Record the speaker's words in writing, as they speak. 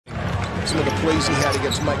some of the plays he had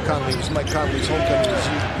against Mike Conley. It was Mike Conley's homecoming, as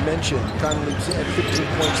you mentioned. Conley had 15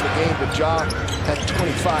 points in the game, but Ja had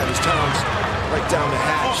 25 as Towns right down the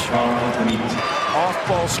hatch.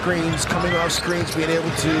 Off-ball screens, coming off screens, being able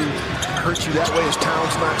to hurt you that way as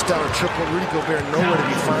Towns knocks down a triple. Rudy Gobert nowhere to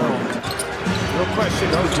be found. No question,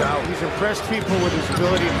 no doubt. He's impressed people with his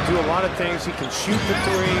ability to do a lot of things. He can shoot the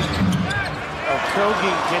three.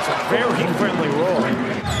 Kogi gets a very friendly roll.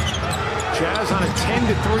 Jazz on a 10-3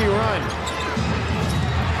 run.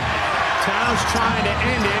 Towns trying to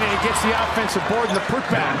end it, and he gets the offensive board in the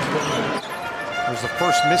putback. There's the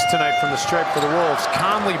first miss tonight from the stripe for the Wolves.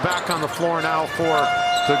 Conley back on the floor now for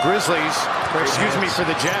the Grizzlies. Excuse me, for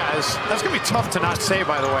the Jazz. That's going to be tough to not say,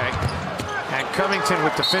 by the way. And Covington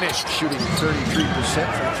with the finish. Shooting 33%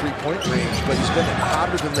 from three-point range, but he's been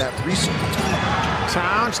hotter than that recently.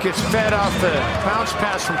 Towns gets fed off the bounce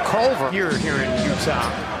pass from Culver here in Utah.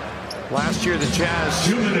 Last year, the Jazz,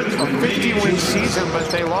 a 50-win season, but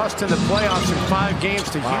they lost in the playoffs in 5 games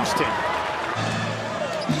to Houston.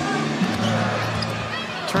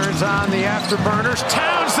 Turns on the afterburners.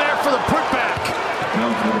 Towns there for the putback.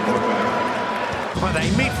 But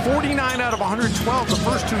he made 49 out of 112 the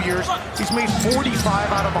first 2 years. He's made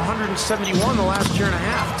 45 out of 171 the last year and a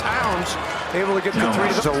half. Towns able to get the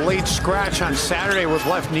three. There's a late scratch on Saturday with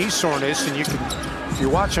left knee soreness, and you can, if you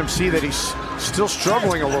watch him, see that he's still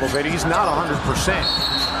struggling a little bit. He's not 100%.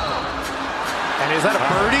 And is that a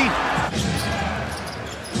birdie?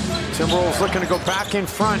 Timberwolves looking to go back in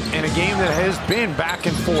front in a game that has been back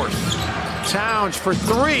and forth. Towns for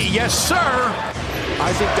 3, yes sir!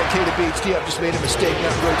 I think that KDB just made a mistake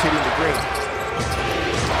not rotating the green.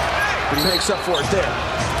 But he makes up for it there.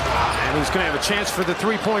 And he's going to have a chance for the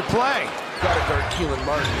three-point play. Got to guard Keelan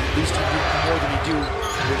Martin. At least he did more than you do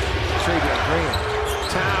with Travion Green.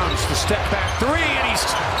 Towns, the step back 3, and he's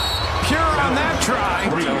pure on that try.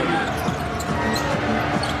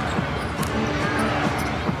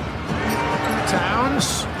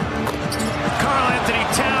 Towns. Karl-Anthony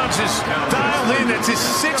Towns is dialed in. That's his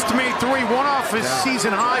 6th made 3, one off his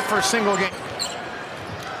season high for a single game.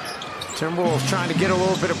 Timberwolves trying to get a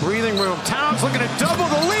little bit of breathing room. Towns looking to double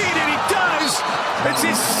the lead, and he does. It's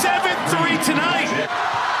his 7th 3 tonight.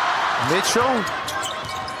 Mitchell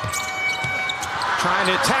trying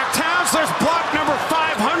to attack Towns. There's block number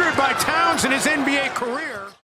 500 by Towns in his NBA career.